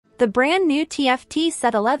The brand new TFT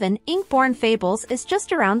Set 11 Inkborn Fables is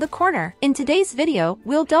just around the corner. In today's video,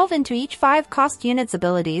 we'll delve into each 5 cost units'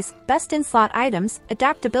 abilities, best in-slot items,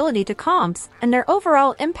 adaptability to comps, and their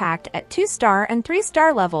overall impact at 2-star and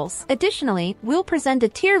 3-star levels. Additionally, we'll present a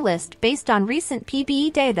tier list based on recent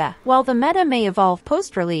PvE data. While the meta may evolve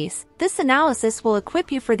post-release, this analysis will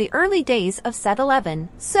equip you for the early days of Set 11.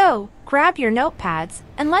 So, grab your notepads,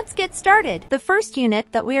 and let's get started. The first unit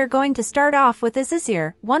that we are going to start off with is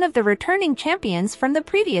Azir, one of the returning champions from the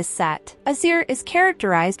previous set. Azir is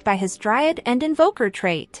characterized by his Dryad and Invoker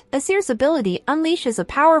trait. Azir's ability unleashes a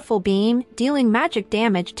powerful beam, dealing magic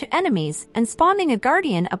damage to enemies, and spawning a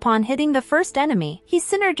guardian upon hitting the first enemy. He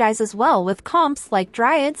synergizes well with comps like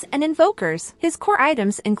Dryads and Invokers. His core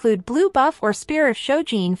items include Blue Buff or Spear of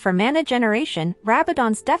Shojin for mana generation,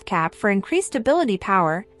 Rabadon's Deathcap for increased ability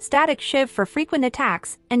power, Static Shiv for frequent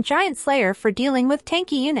attacks, and Giant Slayer for dealing with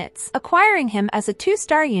tanky units. Acquiring him as a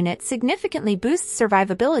 2-star unit significantly boosts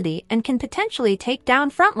survivability and can potentially take down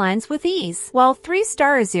frontlines with ease, while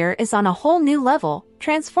 3-star Azir is on a whole new level,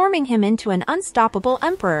 transforming him into an unstoppable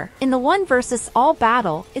emperor. In the 1 versus all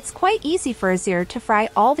battle, it's quite easy for Azir to fry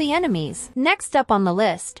all the enemies. Next up on the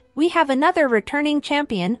list, we have another returning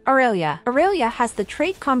champion, Aurelia. Aurelia has the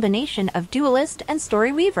trait combination of Duelist and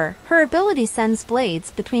Story Weaver. Her ability sends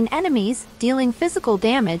blades between enemies, dealing physical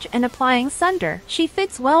damage and applying sunder. She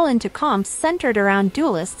fits well into comps centered around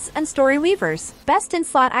Duelists and Story Weavers. Best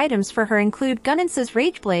in-slot items for her include Gunnance's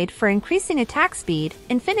Rageblade for increasing attack speed,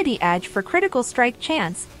 Infinity Edge for critical strike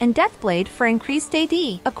chance, and Deathblade for increased AD.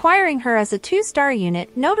 Acquiring her as a 2-star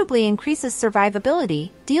unit notably increases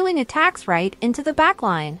survivability, dealing attacks right into the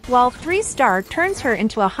backline, while 3-star turns her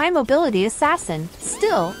into a high-mobility assassin.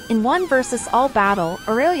 Still, in 1 versus all battle,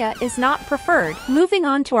 Aurelia is not preferred. Moving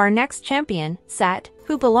on to our next champion, Set,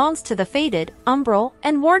 who belongs to the Fated, Umbral,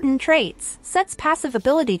 and Warden traits. Set's passive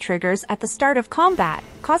ability triggers at the start of combat,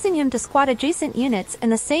 causing him to squat adjacent units in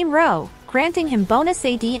the same row, granting him bonus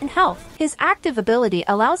AD and health. His active ability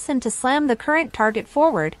allows him to slam the current target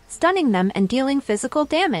forward, stunning them and dealing physical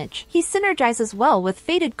damage. He synergizes well with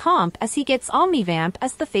Fated comp as he gets Omnivamp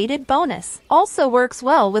as the Fated bonus. Also works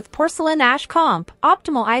well with Porcelain Ash comp.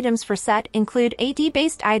 Optimal items for Set include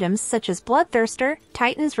AD-based items such as Bloodthirster,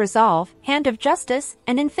 Titan's Resolve, Hand of Justice,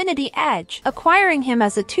 and Infinity Edge. Acquiring him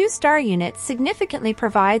as a 2-star unit significantly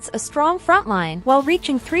provides a strong frontline, while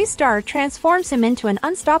reaching 3-star transforms him into an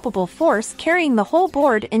unstoppable force, carrying the whole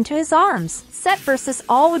board into his arms. Set versus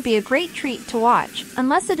all would be a great treat to watch,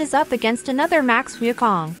 unless it is up against another Max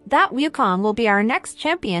Wukong. That Wukong will be our next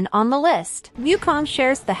champion on the list. Wukong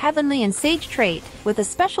shares the Heavenly and Sage trait, with a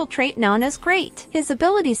special trait known as Great. His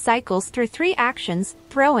ability cycles through 3 actions,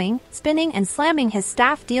 throwing, spinning, and slamming his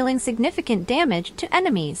staff, dealing significant damage to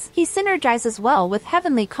enemies. He synergizes well with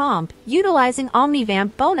Heavenly comp, utilizing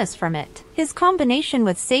Omnivamp bonus from it. His combination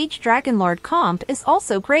with Sage Dragonlord comp is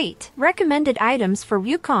also great. Recommended items for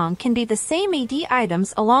Wukong can be the same AD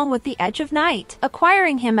items along with the Edge of Night.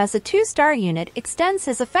 Acquiring him as a 2-star unit extends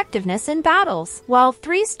his effectiveness in battles, while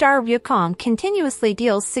 3-star Wukong continuously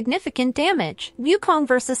deals significant damage. Wukong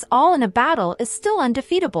versus all in a battle is still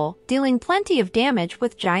undefeatable, dealing plenty of damage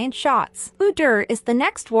with giant shots. Udyr is the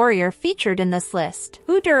next warrior featured in this list.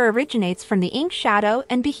 Udyr originates from the Ink Shadow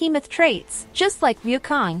and Behemoth traits. Just like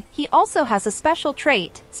Wukong, he also has a special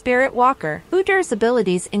trait, Spirit Walker. Udyr's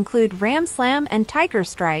abilities include Ram Slam and Tiger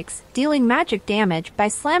Strikes, dealing magic damage by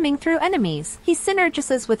slamming through enemies. He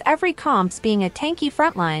synergizes with every comps, being a tanky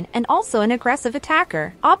frontline and also an aggressive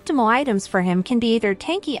attacker. Optimal items for him can be either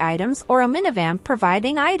tanky items or Omnivamp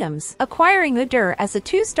providing items. Acquiring Udyr as a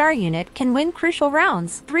 2-star unit can win crucial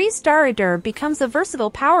rounds. 3-star Udyr becomes a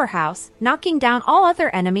versatile powerhouse, knocking down all other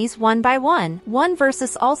enemies one by one. 1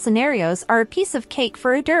 versus all scenarios are a piece of cake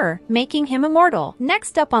for Udyr, making him immortal.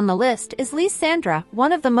 Next up on the list is Lysandra,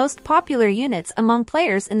 one of the most popular units among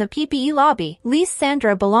players in the PvE lobby.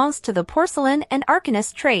 Lysandra belongs to the Porcelain and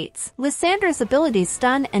Arcanist traits. Lysandra's abilities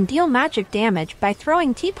stun and deal magic damage by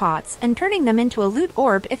throwing teapots and turning them into a loot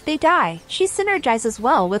orb if they die. She synergizes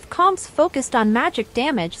well with comps focused on magic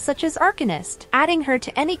damage such as Arcanist. Adding her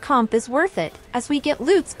to any comp is worth it, as we get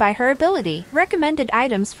loots by her ability. Recommended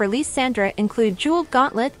items for Lysandra include Jeweled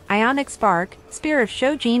Gauntlet, Ionic Spark, Spear of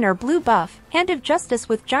Shojin or Blue Buff, Hand of Justice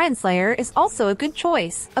with Giant Slayer is also a good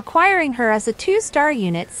choice. Acquiring her as a 2-star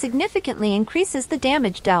unit significantly increases the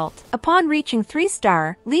damage dealt. Upon reaching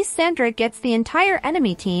 3-star, Lysandra gets the entire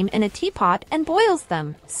enemy team in a teapot and boils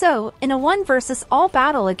them. So, in a 1 versus all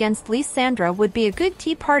battle against Lysandra would be a good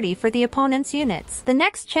tea party for the opponent's units. The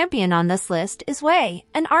next champion on this list is Wei,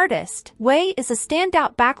 an artist. Wei is a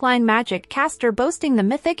standout backline magic caster boasting the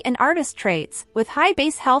mythic and artist traits, with high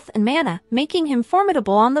base health and mana, making him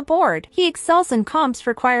formidable on the board. He excels in comps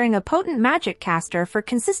requiring a potent magic caster for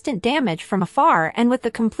consistent damage from afar, and with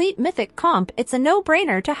the complete mythic comp it's a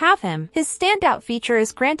no-brainer to have him. His standout feature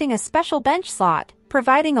is granting a special bench slot,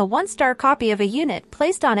 providing a 1-star copy of a unit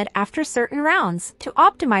placed on it after certain rounds. To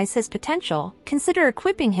optimize his potential, consider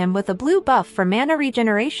equipping him with a blue buff for mana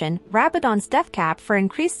regeneration, Rabadon's Death Cap for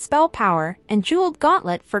increased spell power, and Jeweled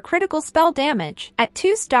Gauntlet for critical spell damage. At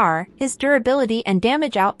 2-star, his durability and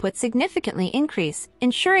damage output significantly increase,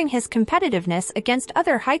 ensuring his competitiveness against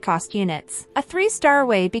other high-cost units. A 3-star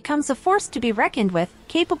Wei becomes a force to be reckoned with,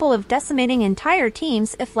 capable of decimating entire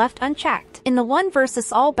teams if left unchecked. In the 1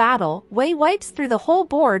 versus all battle, Wei wipes through the whole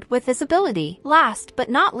board with his ability. Last but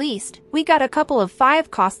not least, we got a couple of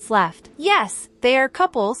 5 costs left. Yes, they are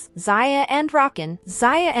couples, Xayah and Rockin.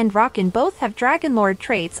 Xayah and Rockin both have Dragonlord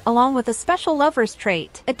traits along with a special lover's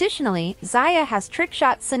trait. Additionally, Xayah has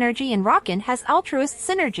Trickshot synergy and Rockin has Altruist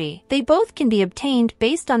synergy. They both can be obtained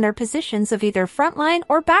based on their positions of either frontline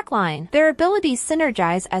or backline. Their abilities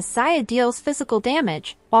synergize as Xayah deals physical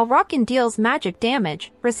damage, while Rockin deals magic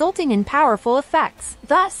damage, resulting in powerful effects.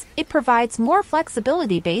 Thus, it provides more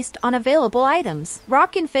flexibility based on available items.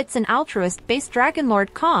 Rockin fits an Altruist-based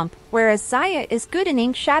Dragonlord comp, whereas Xayah is good in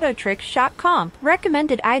Ink Shadow Trick Shot comp.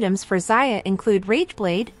 Recommended items for Xayah include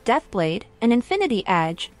Rageblade, Deathblade, and Infinity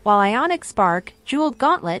Edge, while Ionic Spark, Jeweled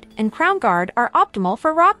Gauntlet, and Crown Guard are optimal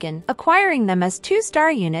for Rockin. Acquiring them as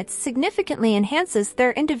 2-star units significantly enhances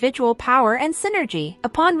their individual power and synergy.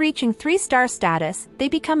 Upon reaching 3-star status, they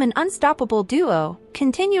become an unstoppable duo,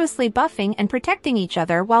 continuously buffing and protecting each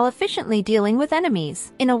other while efficiently dealing with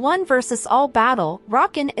enemies. In a 1 versus all battle,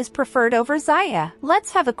 Rockin is preferred over Xayah.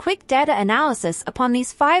 Let's have a quick data analysis upon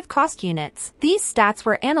these 5 cost units. These stats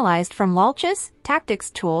were analyzed from Lulch's, Tactics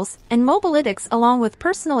Tools, and Mobalytics along with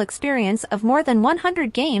personal experience of more than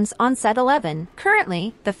 100 games on Set 11.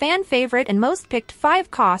 Currently, the fan favorite and most picked 5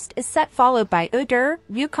 cost is Set followed by Udyr,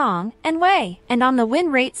 Wukong, and Wei. And on the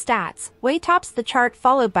win rate stats, Wei tops the chart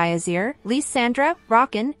followed by Azir, Lysandra,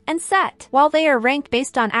 Rockin, and Set. While they are ranked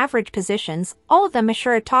based on average positions, all of them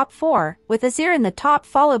assure a top 4, with Azir in the top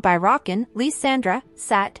followed by Rockin, Lysandra,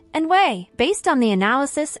 Set, and Wei. Based on the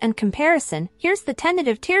analysis and comparison, here's the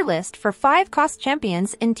tentative tier list for 5 cost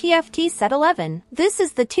champions in TFT Set 11. This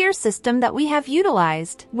is the tier system that we have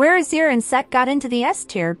utilized, where Azir and Set got into the S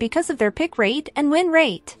tier because of their pick rate and win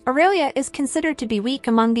rate. Aurelia is considered to be weak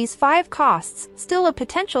among these 5 costs, still a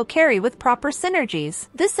potential carry with proper synergies.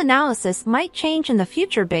 This analysis might change in the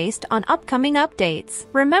future based on upcoming updates.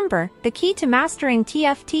 Remember, the key to mastering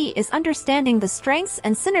TFT is understanding the strengths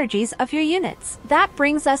and synergies of your units. That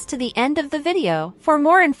brings us to the end of the video. For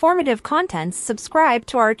more informative content, subscribe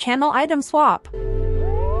to our channel Item Swap.